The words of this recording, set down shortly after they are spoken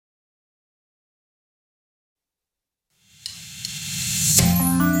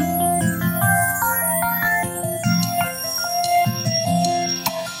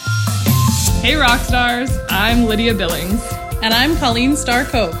Hey rock stars, I'm Lydia Billings. And I'm Colleen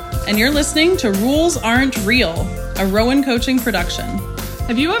Starr-Cope, and you're listening to Rules Aren't Real, a Rowan Coaching production.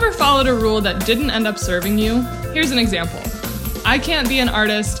 Have you ever followed a rule that didn't end up serving you? Here's an example. I can't be an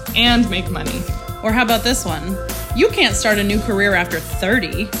artist and make money. Or how about this one? You can't start a new career after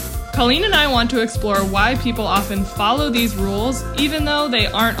 30. Colleen and I want to explore why people often follow these rules even though they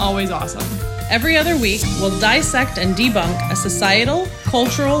aren't always awesome. Every other week, we'll dissect and debunk a societal,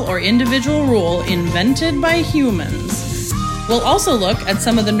 cultural, or individual rule invented by humans. We'll also look at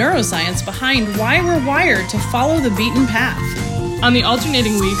some of the neuroscience behind why we're wired to follow the beaten path. On the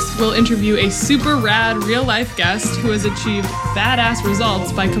alternating weeks, we'll interview a super rad real-life guest who has achieved badass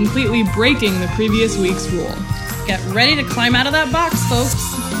results by completely breaking the previous week's rule. Get ready to climb out of that box, folks.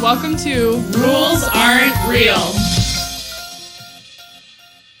 Welcome to Rules Aren't Real.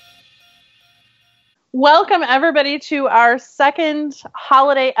 Welcome, everybody, to our second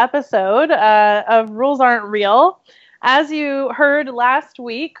holiday episode of Rules Aren't Real. As you heard last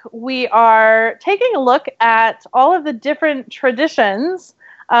week, we are taking a look at all of the different traditions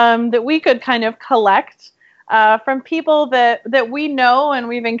that we could kind of collect from people that we know and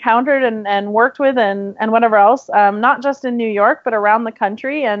we've encountered and worked with and whatever else, not just in New York, but around the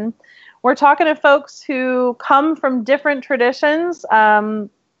country. And we're talking to folks who come from different traditions,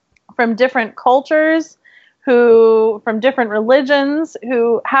 from different cultures, from different religions,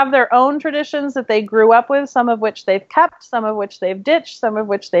 who have their own traditions that they grew up with, some of which they've kept, some of which they've ditched, some of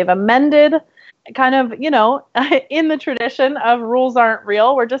which they've amended, kind of, in the tradition of Rules Aren't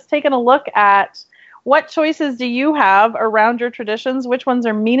Real. We're just taking a look at what choices do you have around your traditions, which ones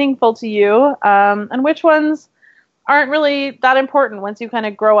are meaningful to you, and which ones aren't really that important once you kind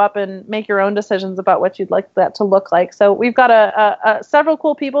of grow up and make your own decisions about what you'd like that to look like. So we've got several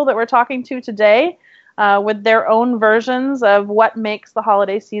cool people that we're talking to today with their own versions of what makes the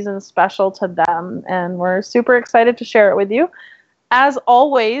holiday season special to them. And we're super excited to share it with you. As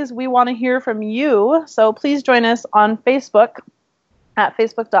always, we want to hear from you. So please join us on Facebook at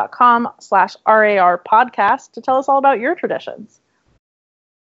facebook.com/RAR podcast to tell us all about your traditions.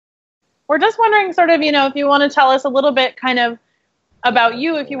 We're just wondering sort of, if you want to tell us a little bit kind of about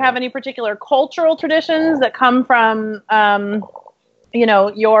you, if you have any particular cultural traditions that come from,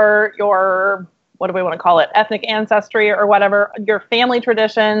 your, what do we want to call it, ethnic ancestry or whatever, your family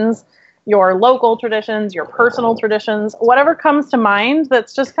traditions, your local traditions, your personal traditions, whatever comes to mind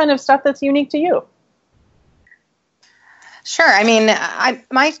that's just kind of stuff that's unique to you. Sure. I mean,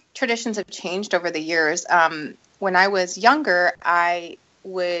 my traditions have changed over the years. When I was younger,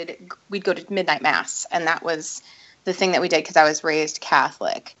 we'd go to midnight mass, and that was the thing that we did because I was raised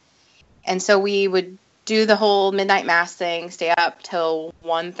Catholic. And so we would do the whole midnight mass thing, stay up till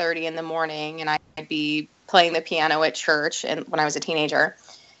 1:30 in the morning, and I'd be playing the piano at church and when I was a teenager.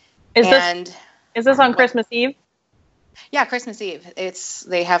 Is this on Christmas Eve? Yeah, Christmas Eve.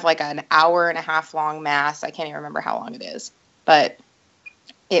 They have like an hour and a half long mass. I can't even remember how long it is, but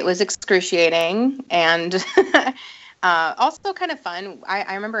it was excruciating and also kind of fun.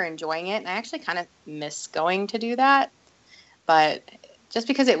 I remember enjoying it, and I actually kind of miss going to do that. But just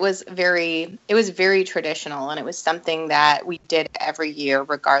because it was very traditional, and it was something that we did every year,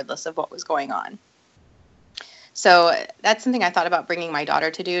 regardless of what was going on. So that's something I thought about bringing my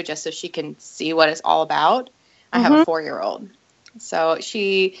daughter to do, just so she can see what it's all about. I have a 4-year-old. So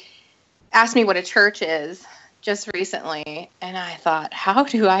she asked me what a church is just recently, and I thought, how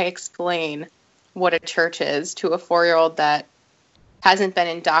do I explain what a church is to a 4-year-old that hasn't been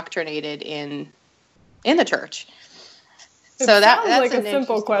indoctrinated in the church? So that's like a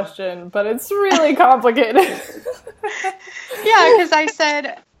simple question, but it's really complicated. Yeah, because I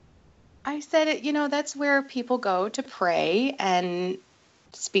said, that's where people go to pray and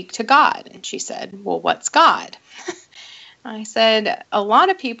speak to God. And she said, well, what's God? I said, a lot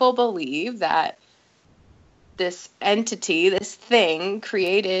of people believe that this entity, this thing,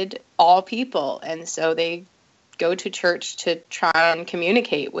 created all people, and so they go to church to try and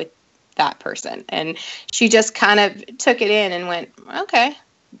communicate with that person. And she just kind of took it in and went, okay.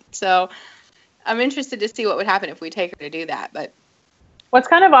 So I'm interested to see what would happen if we take her to do that. But what's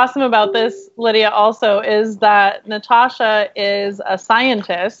kind of awesome about this, Lydia, also is that Natasha is a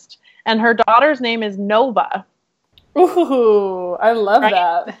scientist and her daughter's name is Nova. Ooh, I love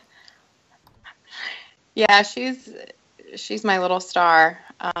that. Yeah, she's my little star.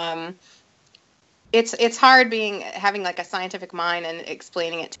 It's hard having like a scientific mind and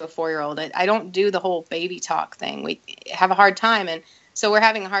explaining it to a 4-year-old. I don't do the whole baby talk thing. We have a hard time, and so we're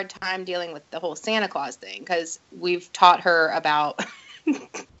having a hard time dealing with the whole Santa Claus thing because we've taught her about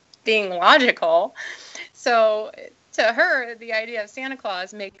being logical. So to her, the idea of Santa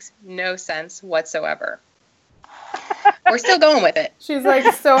Claus makes no sense whatsoever. We're still going with it. She's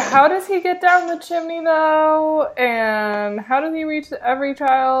like, so how does he get down the chimney, though? And how does he reach every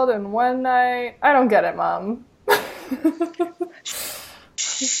child in one night? I don't get it, Mom.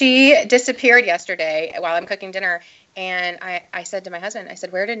 She disappeared yesterday while I'm cooking dinner, and I said to my husband, I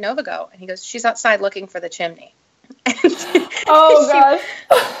said, where did Nova go? And he goes, she's outside looking for the chimney. Oh, gosh.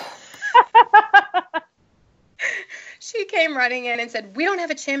 She came running in and said, we don't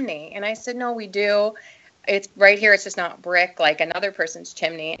have a chimney. And I said, no, we do. It's right here. It's just not brick like another person's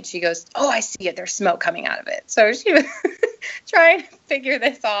chimney. And she goes, oh, I see it. There's smoke coming out of it. So she was trying to figure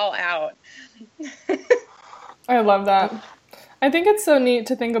this all out. I love that. I think it's so neat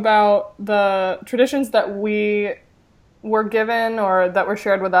to think about the traditions that we were given or that were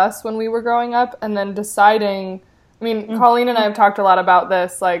shared with us when we were growing up, and then deciding, I mean, Colleen and I have talked a lot about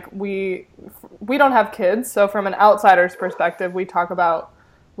this, like we don't have kids, so from an outsider's perspective, we talk about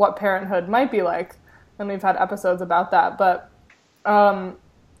what parenthood might be like, and we've had episodes about that, but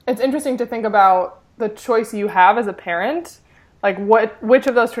it's interesting to think about the choice you have as a parent, like which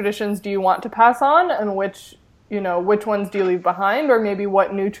of those traditions do you want to pass on, and which ones do you leave behind, or maybe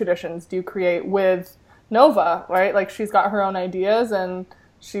what new traditions do you create with Nova, right? Like, she's got her own ideas, and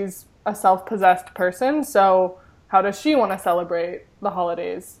she's a self-possessed person, so how does she want to celebrate the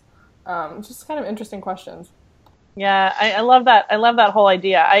holidays? Just kind of interesting questions. Yeah, I love that. I love that whole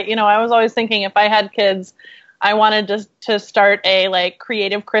idea. I was always thinking if I had kids, I wanted to start a like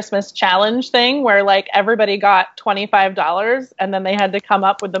creative Christmas challenge thing where like everybody got $25 and then they had to come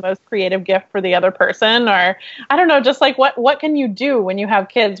up with the most creative gift for the other person, or I don't know, just like what can you do when you have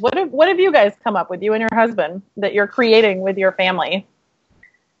kids? What have you guys come up with, you and your husband, that you're creating with your family?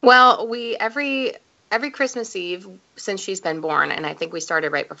 Well, we every Christmas Eve since she's been born, and I think we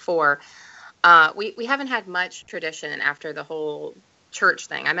started right before, we haven't had much tradition after the whole church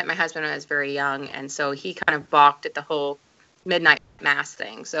thing. I met my husband when I was very young, and so he kind of balked at the whole midnight mass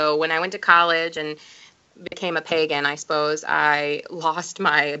thing. So when I went to college and became a pagan, I suppose I lost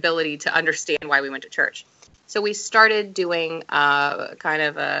my ability to understand why we went to church. So we started doing kind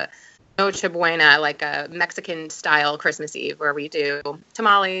of a Noche Buena, like a Mexican style Christmas Eve, where we do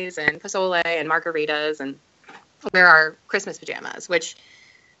tamales and pozole and margaritas and wear our Christmas pajamas, which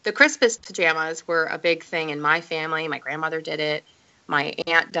the Christmas pajamas were a big thing in my family. My grandmother did it. My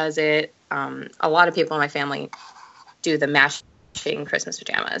aunt does it. A lot of people in my family do the matching Christmas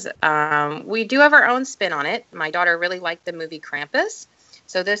pajamas. We do have our own spin on it. My daughter really liked the movie Krampus.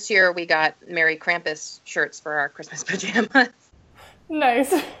 So this year we got Merry Krampus shirts for our Christmas pajamas.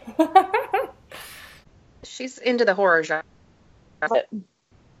 Nice. She's into the horror genre.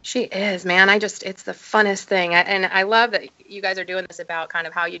 She is, man. It's the funnest thing. And I love that you guys are doing this about kind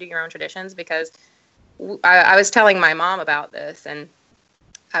of how you do your own traditions, because I was telling my mom about this, and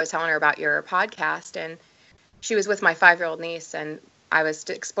I was telling her about your podcast, and she was with my 5-year-old niece, and I was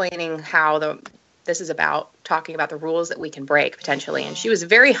explaining how this is about talking about the rules that we can break potentially. And she was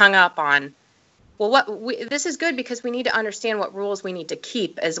very hung up on, well, this is good because we need to understand what rules we need to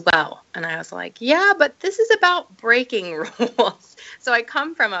keep as well. And I was like, yeah, but this is about breaking rules. So I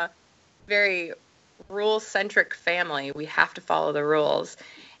come from a very rule-centric family. We have to follow the rules.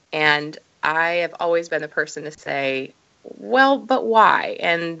 And I have always been the person to say, well, but why?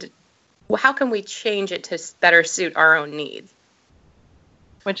 And how can we change it to better suit our own needs?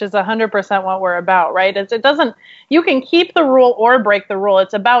 Which is 100% what we're about, right? You can keep the rule or break the rule.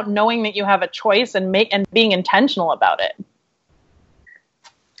 It's about knowing that you have a choice and being intentional about it.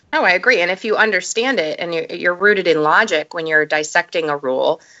 Oh, I agree. And if you understand it and you're rooted in logic when you're dissecting a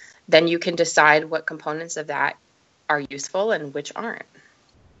rule, then you can decide what components of that are useful and which aren't.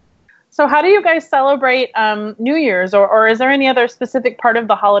 So how do you guys celebrate New Year's, or is there any other specific part of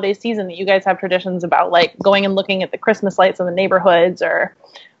the holiday season that you guys have traditions about, like going and looking at the Christmas lights in the neighborhoods, or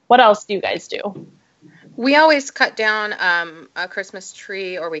what else do you guys do? We always cut down a Christmas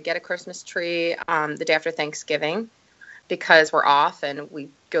tree, or we get a Christmas tree the day after Thanksgiving, because we're off and we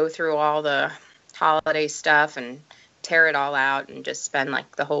go through all the holiday stuff and tear it all out and just spend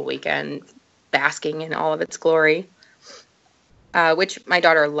like the whole weekend basking in all of its glory. Which my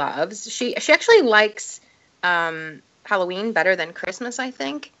daughter loves. She actually likes Halloween better than Christmas, I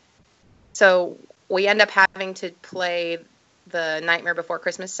think. So we end up having to play the Nightmare Before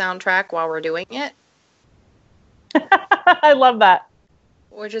Christmas soundtrack while we're doing it. I love that.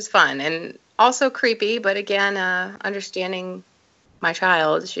 Which is fun and also creepy, but again, understanding my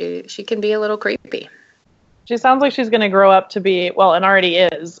child, she can be a little creepy. She sounds like she's going to grow up to be, well, and already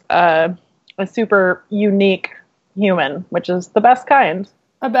is, a super unique human, which is the best kind.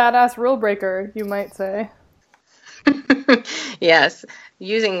 A badass rule breaker, you might say. Yes,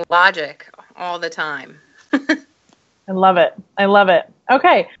 using logic all the time. I love it. I love it.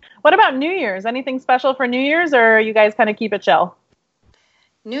 Okay. What about New Year's? Anything special for New Year's, or you guys kind of keep it chill?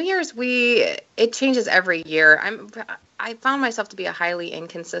 New Year's, it changes every year. I found myself to be a highly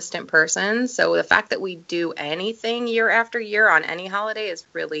inconsistent person, so the fact that we do anything year after year on any holiday is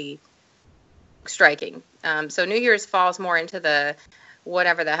really striking. So New Year's falls more into the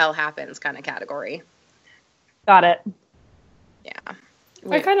whatever the hell happens kind of category. Got it. Yeah.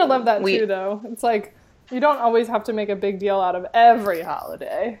 I kind of love that too, though. It's like you don't always have to make a big deal out of every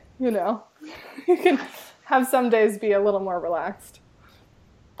holiday, you know. You can have some days be a little more relaxed.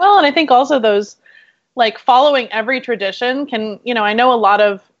 Well, and I think also those, like, following every tradition can, you know, I know a lot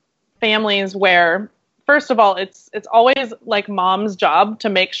of families where, first of all, it's always like mom's job to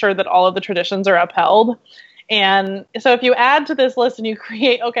make sure that all of the traditions are upheld. And so if you add to this list and you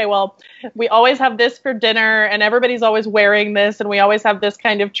create, okay, well, we always have this for dinner and everybody's always wearing this and we always have this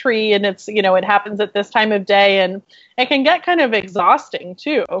kind of tree and it's, you know, it happens at this time of day, and it can get kind of exhausting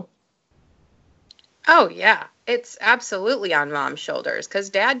too. Oh, yeah. It's absolutely on mom's shoulders because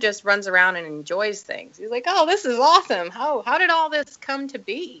dad just runs around and enjoys things. He's like, oh, this is awesome. How did all this come to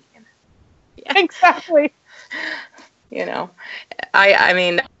be? Yeah. Exactly. You know, I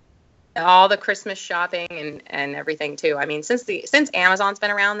mean, all the Christmas shopping and everything too. I mean, since Amazon's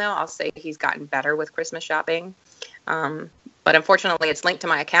been around though, I'll say he's gotten better with Christmas shopping. But unfortunately it's linked to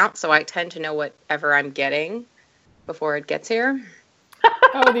my account, so I tend to know whatever I'm getting before it gets here.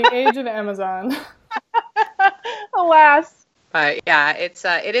 Oh, the age of Amazon. Alas. But yeah,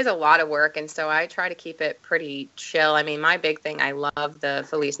 it is a lot of work, and so I try to keep it pretty chill. I mean, my big thing, I love the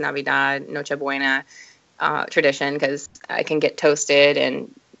Feliz Navidad, Noche Buena tradition because I can get toasted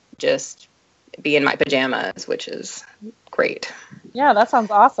and just be in my pajamas, which is great. Yeah, that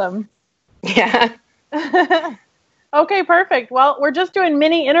sounds awesome. Yeah. Okay, perfect. Well, we're just doing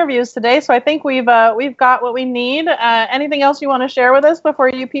mini interviews today, so I think we've got what we need. Anything else you want to share with us before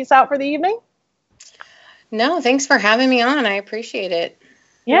you peace out for the evening? No, thanks for having me on. I appreciate it.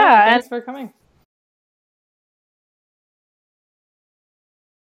 Yeah, thanks for coming.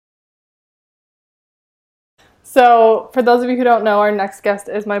 So, for those of you who don't know, our next guest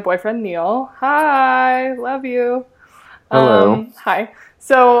is my boyfriend, Neil. Hi, love you. Hello. Hi.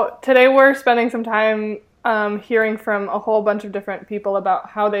 So, today we're spending some time hearing from a whole bunch of different people about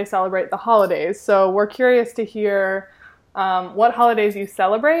how they celebrate the holidays. So, we're curious to hear what holidays you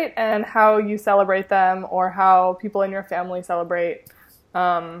celebrate and how you celebrate them, or how people in your family celebrate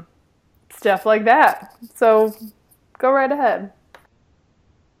stuff like that. So, go right ahead.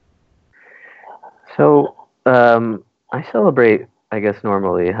 So, I celebrate, I guess,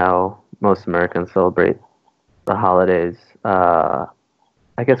 normally how most Americans celebrate the holidays. I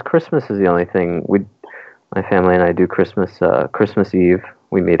guess Christmas is the only thing my family and I do Christmas Eve.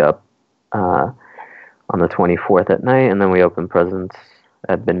 We meet up on the 24th at night, and then we open presents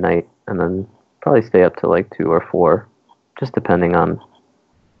at midnight, and then probably stay up to like 2 or 4, just depending on,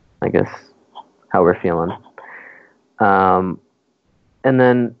 I guess, how we're feeling. And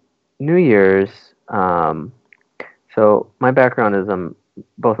then New Year's. So my background is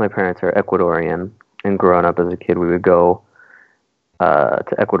both my parents are Ecuadorian, and growing up as a kid, we would go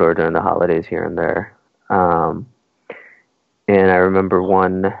to Ecuador during the holidays here and there. And I remember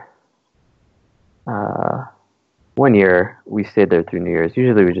one year we stayed there through New Year's.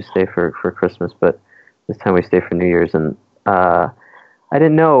 Usually we just stay for Christmas, but this time we stayed for New Year's, and I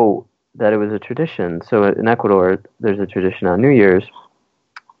didn't know that it was a tradition. So in Ecuador, there's a tradition on New Year's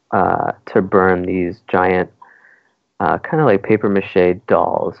to burn these giant kind of like paper mache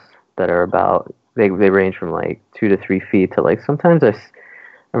dolls that are about, they range from like 2 to 3 feet to like, sometimes I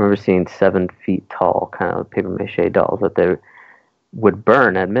remember seeing 7 feet tall kind of paper mache dolls that they would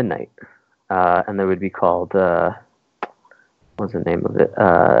burn at midnight. And they would be called, what's the name of it?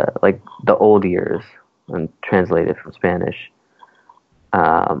 Like the old years, and translated from Spanish.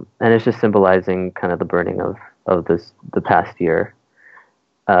 And it's just symbolizing kind of the burning of the past year.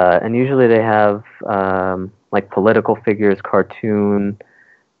 And usually they have like political figures, cartoon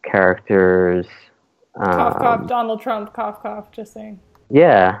characters. Cough, cough, Donald Trump, cough, cough, just saying.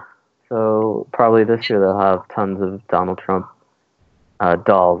 Yeah. So probably this year they'll have tons of Donald Trump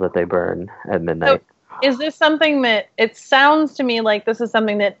dolls that they burn at midnight. So is this something that, it sounds to me like this is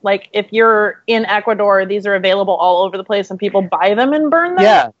something that, like, if you're in Ecuador, these are available all over the place and people buy them and burn them?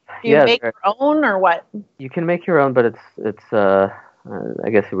 Yeah. Do you make your own, or what? You can make your own, but it's I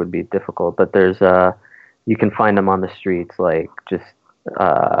guess it would be difficult, but there's you can find them on the streets, like just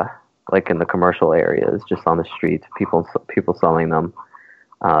like in the commercial areas, just on the streets, people selling them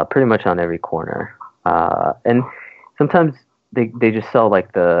pretty much on every corner. And sometimes they just sell like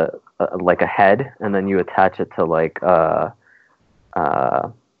like a head, and then you attach it to like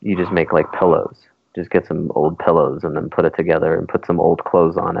you just make like pillows. Just get some old pillows and then put it together and put some old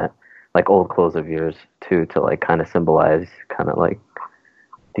clothes on it, like old clothes of yours too, to like kind of symbolize kind of like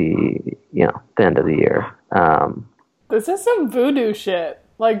the the end of the year. This is some voodoo shit.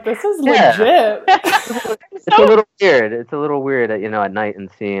 Like, this is Yeah. legit. It's a little weird. It's a little weird, at night and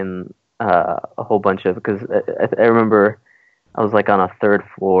seeing a whole bunch of, because I remember I was like on a third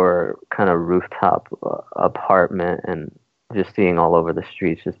floor kind of rooftop apartment and just seeing all over the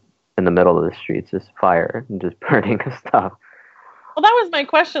streets, just in the middle of the streets, just fire and just burning stuff. Well, that was my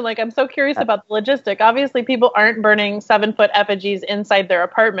question. Like, I'm so curious about the logistic. Obviously, people aren't burning 7-foot effigies inside their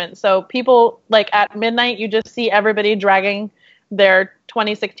apartment. So people, like, at midnight, you just see everybody dragging their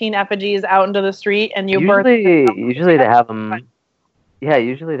 2016 effigies out into the street, and you burn them. Usually they have them. Yeah,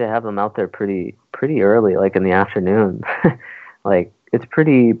 usually they have them out there pretty early, like in the afternoon. Like, it's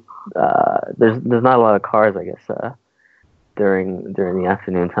pretty. There's not a lot of cars, I guess, during the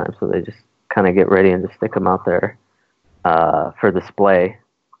afternoon time, so they just kind of get ready and just stick them out there for display,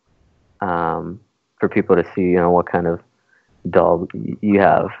 for people to see, what kind of doll you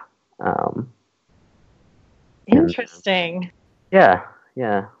have. Interesting. Yeah.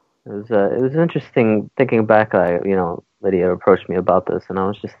 It was interesting thinking back. Lydia approached me about this, and I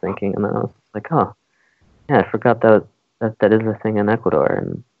was just thinking, and then I was like, oh, yeah, I forgot that is a thing in Ecuador,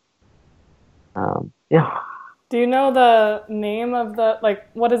 and yeah. Do you know the name of the, like,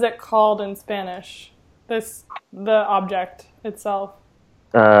 what is it called in Spanish? The object itself.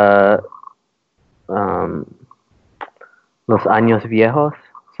 Los años viejos.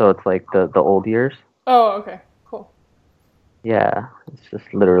 So it's like the old years. Oh, okay. Cool. Yeah, it's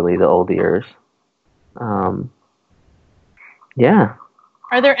just literally the old years. Yeah.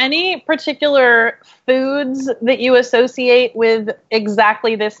 Are there any particular foods that you associate with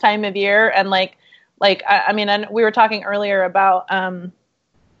exactly this time of year? And like I mean, and we were talking earlier about,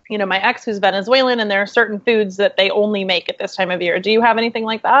 my ex who's Venezuelan, and there are certain foods that they only make at this time of year. Do you have anything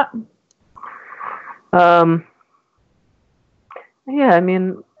like that? Yeah, I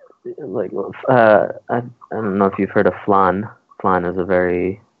mean, like, I don't know if you've heard of flan. Flan is a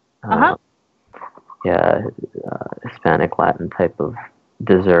very, Hispanic Latin type of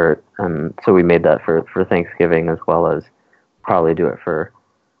dessert, and so we made that for Thanksgiving, as well as probably do it for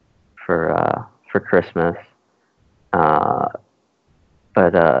Christmas.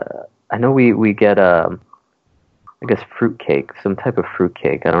 But I know we get I guess fruit cake, some type of fruit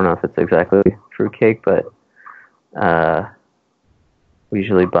cake. I don't know if it's exactly fruit cake, but we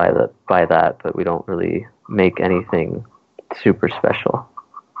usually buy that, but we don't really make anything super special.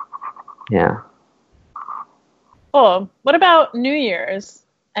 Yeah. Cool. What about New Year's?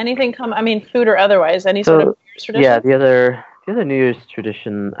 Anything food or otherwise, any sort of New Year's tradition? Yeah, the other New Year's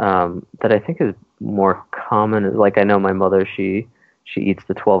tradition that I think is more common is, like, I know my mother, she eats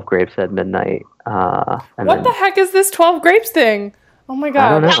the 12 grapes at midnight. What the heck is this 12 grapes thing? Oh my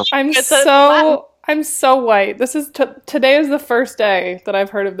god. I don't know. I'm so white. Today is the first day that I've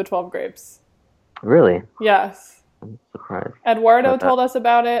heard of the 12 grapes. Really? Yes. I'm surprised. Eduardo told us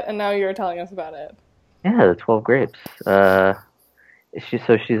about it, and now you're telling us about it. Yeah, the 12 grapes.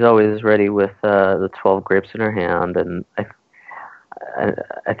 She's always ready with the 12 grapes in her hand, and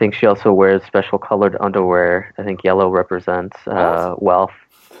I think she also wears special colored underwear. I think yellow represents wealth,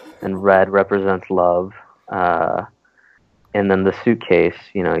 and red represents love. And then the suitcase,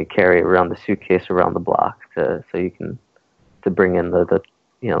 you carry around the suitcase around the block so you can bring in the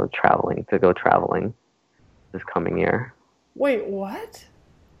go traveling this coming year. Wait, what?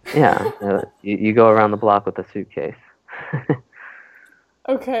 Yeah, you go around the block with a suitcase.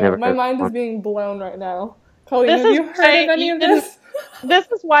 Okay, my mind is being blown right now. Colleen, This have is you heard why of any you of this? This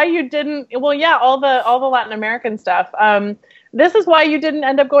is why you didn't. Well, yeah, all the Latin American stuff. This is why you didn't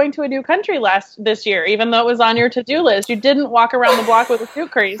end up going to a new country this year, even though it was on your to-do list. You didn't walk around the block with a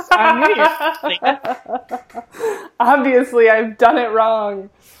suitcase on New Year's. Obviously, I've done it wrong.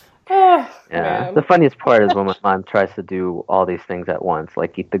 Oh, Yeah, man. the funniest part is when my mom tries to do all these things at once,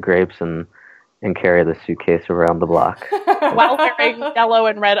 like eat the grapes and carry the suitcase around the block. While wearing yellow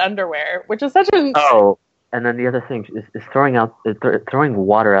and red underwear, which is such a... Oh, and then the other thing is throwing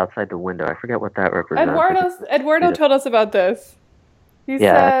water outside the window. I forget what that represents. Eduardo told us about this. He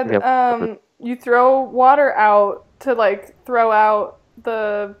Yeah, said you throw water out to, like, throw out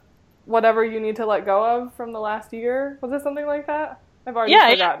the whatever you need to let go of from the last year. Was it something like that? I've already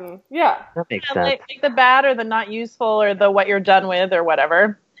forgotten. Yeah. That makes sense. like the bad or the not useful or the what you're done with or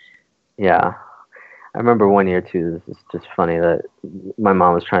whatever. Yeah. I remember one year, too, this is just funny, that my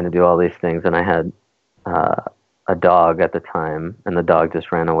mom was trying to do all these things, and I had a a dog at the time, and the dog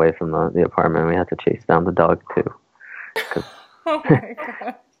just ran away from the apartment. We had to chase down the dog too. Oh my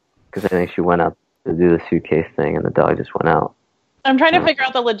god. Because I think she went up to do the suitcase thing, and the dog just went out. I'm trying to figure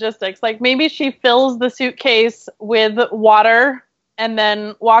out the logistics. Like maybe she fills the suitcase with water and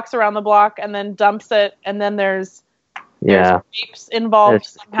then walks around the block and then dumps it, and then there's grapes involved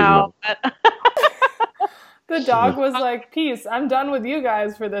somehow. The dog was like, peace, I'm done with you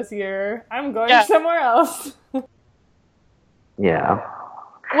guys for this year. I'm going somewhere else. Yeah.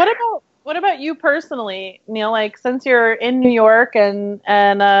 What about you personally, Neil? Like, since you're in New York and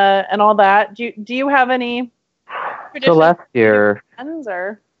all that, do you have any traditions? So last year, friends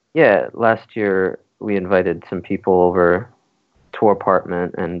or? Yeah, last year we invited some people over to our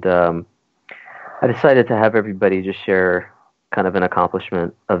apartment, and I decided to have everybody just share kind of an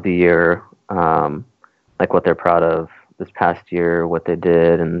accomplishment of the year, like what they're proud of this past year, what they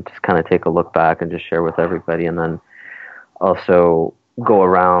did, and just kind of take a look back and just share with everybody, and then also go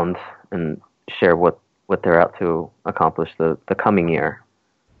around and share what they're out to accomplish the coming year,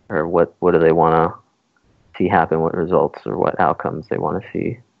 or what do they want to see happen, what results or what outcomes they want to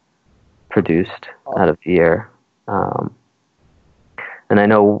see produced out of the year. And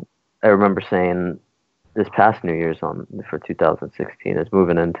I remember saying this past New Year's for 2016 is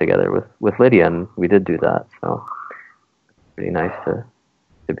moving in together with Lydia, and we did do that. So it's pretty nice to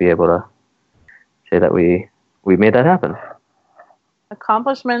be able to say that we made that happen.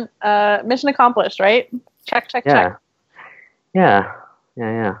 Accomplishment, mission accomplished, right? Check. Yeah.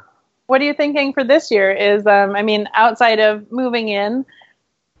 What are you thinking for this year? Is outside of moving in,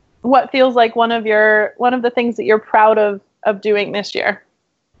 what feels like one of the things that you're proud of doing this year?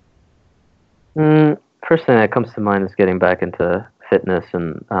 First thing that comes to mind is getting back into fitness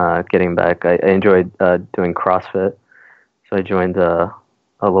and getting back. I enjoyed doing CrossFit, so I joined a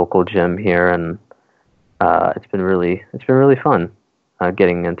local gym here, and it's been really fun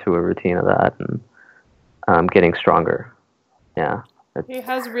getting into a routine of that and getting stronger. Yeah, he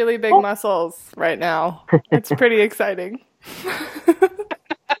has really big muscles right now. It's pretty exciting.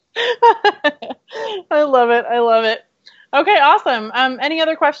 I love it. Okay, awesome. Any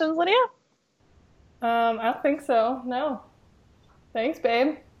other questions, Lydia? I don't think so. No. Thanks,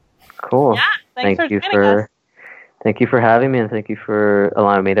 babe. Cool. Yeah. Thank you for Thank you for having me, and thank you for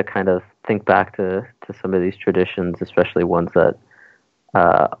allowing me to kind of think back to some of these traditions, especially ones that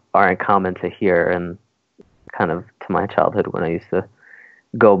aren't common to hear, and kind of to my childhood when I used to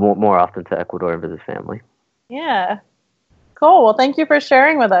go more often to Ecuador and visit family. Yeah. Cool. Well, thank you for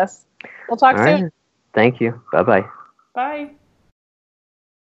sharing with us. We'll talk soon. Right. Thank you. Bye-bye. Bye.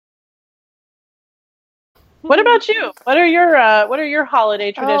 What about you? What are your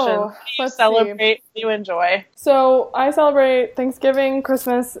holiday traditions? What do you celebrate? What do you enjoy? So I celebrate Thanksgiving,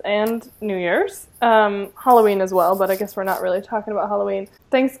 Christmas, and New Year's. Halloween as well, but I guess we're not really talking about Halloween.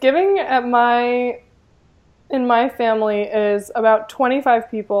 Thanksgiving in my family is about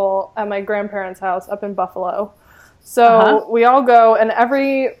 25 people at my grandparents' house up in Buffalo. So we all go, and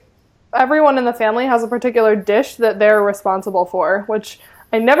everyone in the family has a particular dish that they're responsible for, which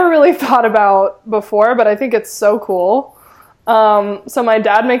I never really thought about before, but I think it's so cool. So my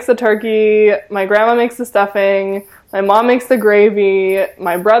dad makes the turkey, my grandma makes the stuffing, my mom makes the gravy,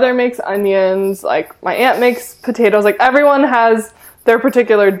 my brother makes onions, like my aunt makes potatoes, like everyone has their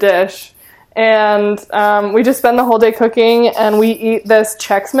particular dish. And we just spend the whole day cooking, and we eat this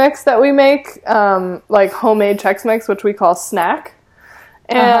Chex Mix that we make, like homemade Chex Mix, which we call snack.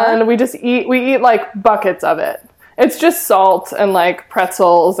 And we eat like buckets of it. It's just salt and like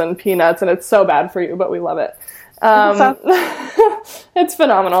pretzels and peanuts, and it's so bad for you, but we love it. It's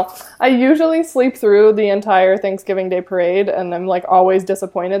phenomenal. I usually sleep through the entire Thanksgiving Day parade, and I'm like always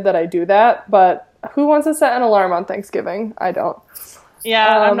disappointed that I do that, but who wants to set an alarm on Thanksgiving? I don't.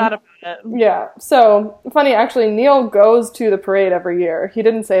 Yeah, I'm not about it. Yeah. So, funny, actually, Neil goes to the parade every year. He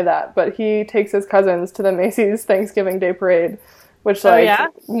didn't say that, but he takes his cousins to the Macy's Thanksgiving Day parade, which,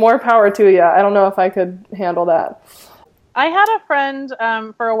 more power to you. I don't know if I could handle that. I had a friend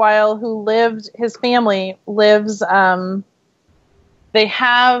for a while who his family lives, they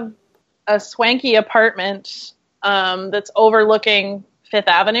have a swanky apartment that's overlooking Fifth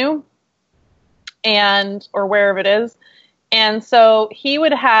Avenue or wherever it is. And so he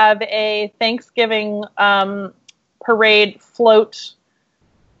would have a Thanksgiving parade float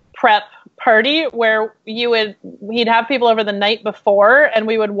prep party where he'd have people over the night before, and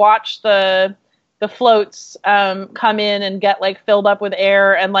we would watch the floats come in and get like filled up with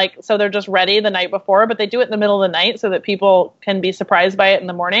air, and like so they're just ready the night before, but they do it in the middle of the night so that people can be surprised by it in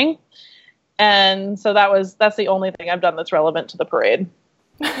the morning. And so that's the only thing I've done that's relevant to the parade.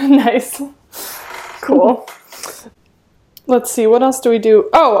 Nice. Cool. let's see, what else do we do?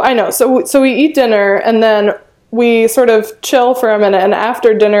 Oh, I know. So we eat dinner, and then we sort of chill for a minute, and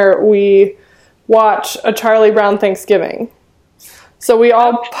after dinner we watch a Charlie Brown Thanksgiving. So we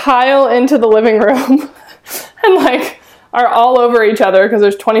all pile into the living room and like are all over each other because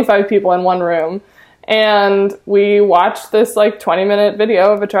there's 25 people in one room. And we watch this like 20-minute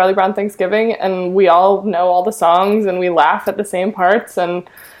video of a Charlie Brown Thanksgiving, and we all know all the songs and we laugh at the same parts. And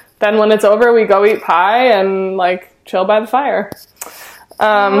then when it's over, we go eat pie and like chill by the fire.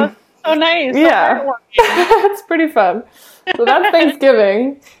 That's so nice. Yeah, it's pretty fun. So that's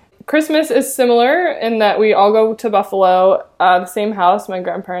Thanksgiving. Christmas is similar in that we all go to Buffalo, the same house, my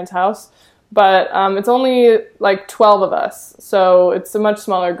grandparents' house, but it's only like 12 of us, so it's a much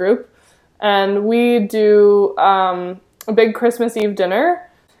smaller group. And we do a big Christmas Eve dinner,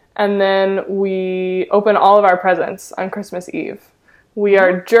 and then we open all of our presents on Christmas Eve. We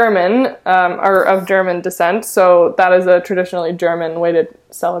are German, or of German descent, so that is a traditionally German way to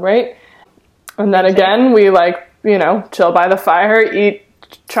celebrate. And then again, we like, chill by the fire, eat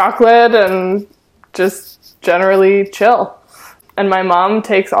chocolate, and just generally chill. And my mom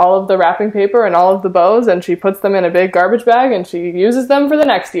takes all of the wrapping paper and all of the bows, and she puts them in a big garbage bag, and she uses them for the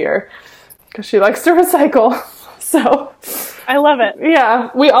next year because she likes to recycle. So I love it.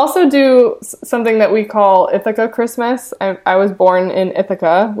 Yeah. We also do something that we call Ithaca Christmas. I was born in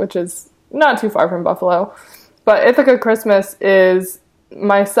Ithaca, which is not too far from Buffalo. But Ithaca Christmas is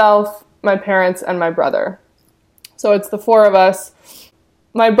myself, my parents, and my brother. So it's the four of us.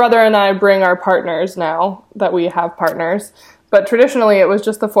 My brother and I bring our partners now that we have partners. But traditionally, it was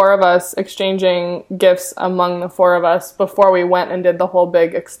just the four of us exchanging gifts among the four of us before we went and did the whole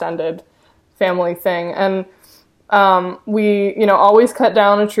big extended family thing. And we, always cut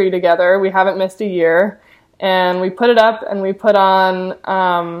down a tree together. We haven't missed a year. And we put it up, and we put on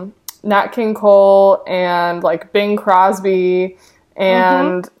Nat King Cole and like Bing Crosby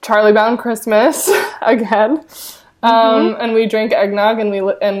and Charlie Brown Christmas again. And we drink eggnog, and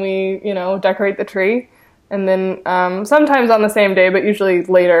we decorate the tree. And then sometimes on the same day, but usually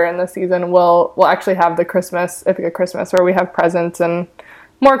later in the season, we'll actually have the Ithaca Christmas, where we have presents and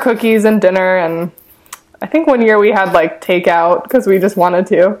more cookies and dinner. And I think one year we had like takeout because we just wanted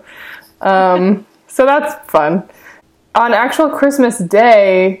to. So that's fun. On actual Christmas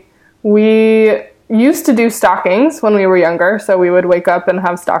Day, we used to do stockings when we were younger. So we would wake up and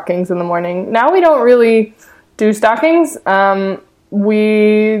have stockings in the morning. Now we don't really do stockings.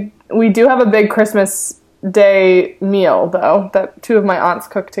 We do have a big Christmas Day meal, though, that two of my aunts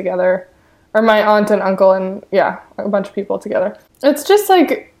cook together, or my aunt and uncle, and a bunch of people together. It's just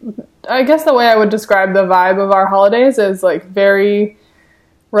like, I guess the way I would describe the vibe of our holidays is like very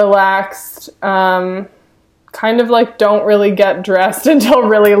relaxed, kind of like don't really get dressed until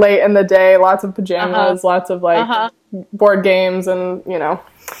really late in the day, lots of pajamas, lots of like board games and,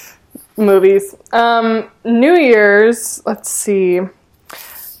 movies. New Year's, let's see.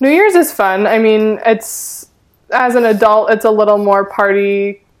 New Year's is fun. I mean, as an adult, it's a little more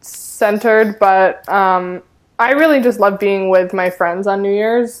party-centered, but I really just love being with my friends on New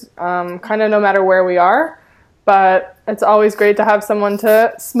Year's, kind of no matter where we are. But it's always great to have someone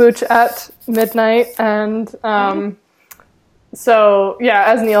to smooch at midnight. And so,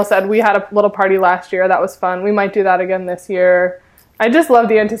 as Neil said, we had a little party last year. That was fun. We might do that again this year. I just love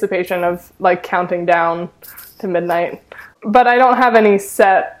the anticipation of, like, counting down to midnight. But I don't have any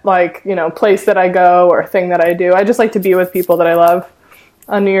set, place that I go or thing that I do. I just like to be with people that I love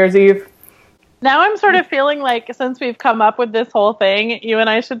on New Year's Eve. Now I'm sort of feeling like, since we've come up with this whole thing, you and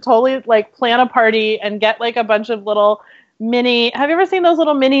I should totally, plan a party and get, a bunch of little mini... Have you ever seen those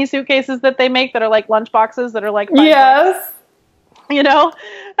little mini suitcases that they make that are, lunch boxes that are, $5? Yes!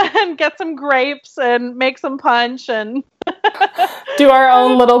 And get some grapes and make some punch and... do our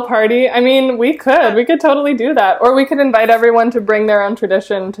own little party. I mean, we could totally do that. Or we could invite everyone to bring their own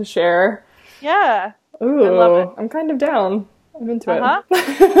tradition to share. Yeah. Ooh, I love it. I'm kind of down. I'm into it.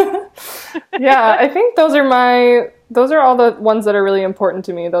 Yeah, I think those are all the ones that are really important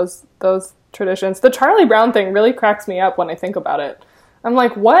to me, those traditions. The Charlie Brown thing really cracks me up when I think about it. I'm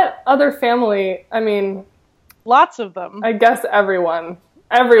like, what other family, I mean... Lots of them. I guess everyone.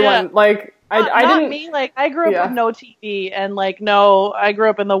 Yeah. I didn't... me. I grew up with no TV and I grew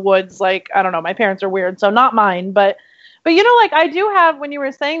up in the woods. I don't know. My parents are weird, so not mine. But I do have. When you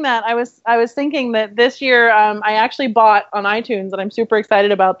were saying that, I was thinking that this year I actually bought on iTunes, and I'm super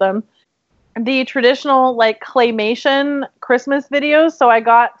excited about them, the traditional claymation Christmas videos. So I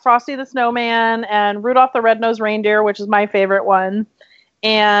got Frosty the Snowman and Rudolph the Red-Nosed Reindeer, which is my favorite one,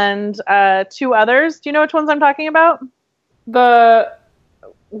 and two others. Do you know which ones I'm talking about?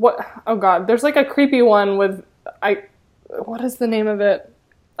 What? Oh God! There's a creepy one with what is the name of it?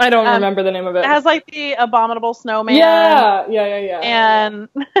 I don't remember the name of it. It has like the abominable snowman. Yeah. And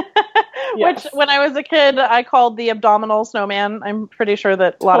Yes. which when I was a kid, I called the abdominal snowman. I'm pretty sure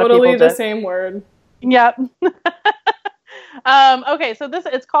that a lot of people Totally the did. same word. Yep. Okay, so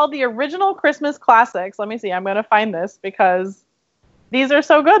it's called the Original Christmas Classics. Let me see. I'm going to find this because these are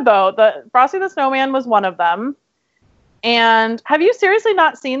so good, though. The Frosty the Snowman was one of them. And have you seriously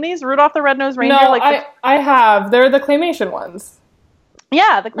not seen these? Rudolph the Red-Nosed Reindeer? No, I have. They're the claymation ones.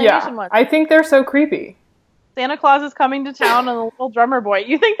 Yeah, the claymation ones. I think they're so creepy. Santa Claus is coming to town and the little drummer boy.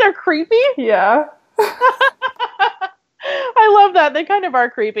 You think they're creepy? Yeah. I love that. They kind of are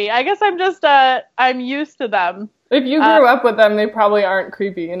creepy. I guess I'm just, I'm used to them. If you grew up with them, they probably aren't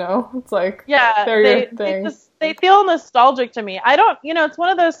creepy, you know? It's like, they're your thing. They feel nostalgic to me. I don't, it's one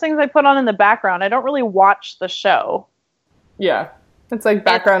of those things I put on in the background. I don't really watch the show. Yeah. It's like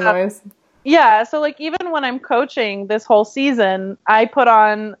background noise. Yeah, so like even when I'm coaching this whole season, I put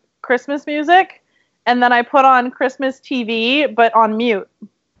on Christmas music and then I put on Christmas TV, but on mute.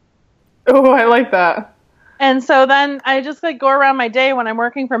 Oh, I like that. And so then I just like go around my day when I'm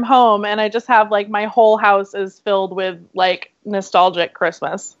working from home and I just have like my whole house is filled with like nostalgic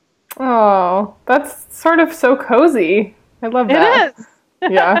Christmas. Oh, that's sort of so cozy. I love that. It is.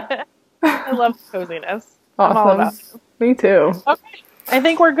 Yeah. I love coziness. Awesome. I'm all about it. Me too. Okay. I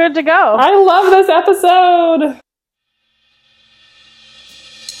think we're good to go. I love this episode.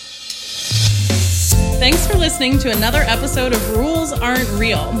 Thanks for listening to another episode of Rules Aren't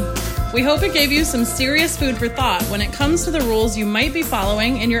Real. We hope it gave you some serious food for thought when it comes to the rules you might be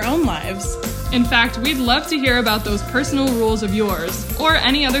following in your own lives. In fact, we'd love to hear about those personal rules of yours, or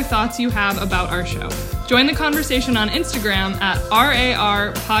any other thoughts you have about our show. Join the conversation on Instagram at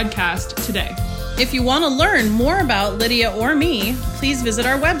RAR Podcast today. If you want to learn more about Lydia or me, please visit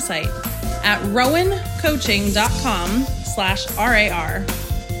our website at rowancoaching.com/RAR.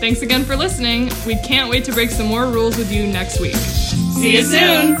 Thanks again for listening. We can't wait to break some more rules with you next week. See you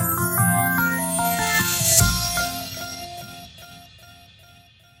soon!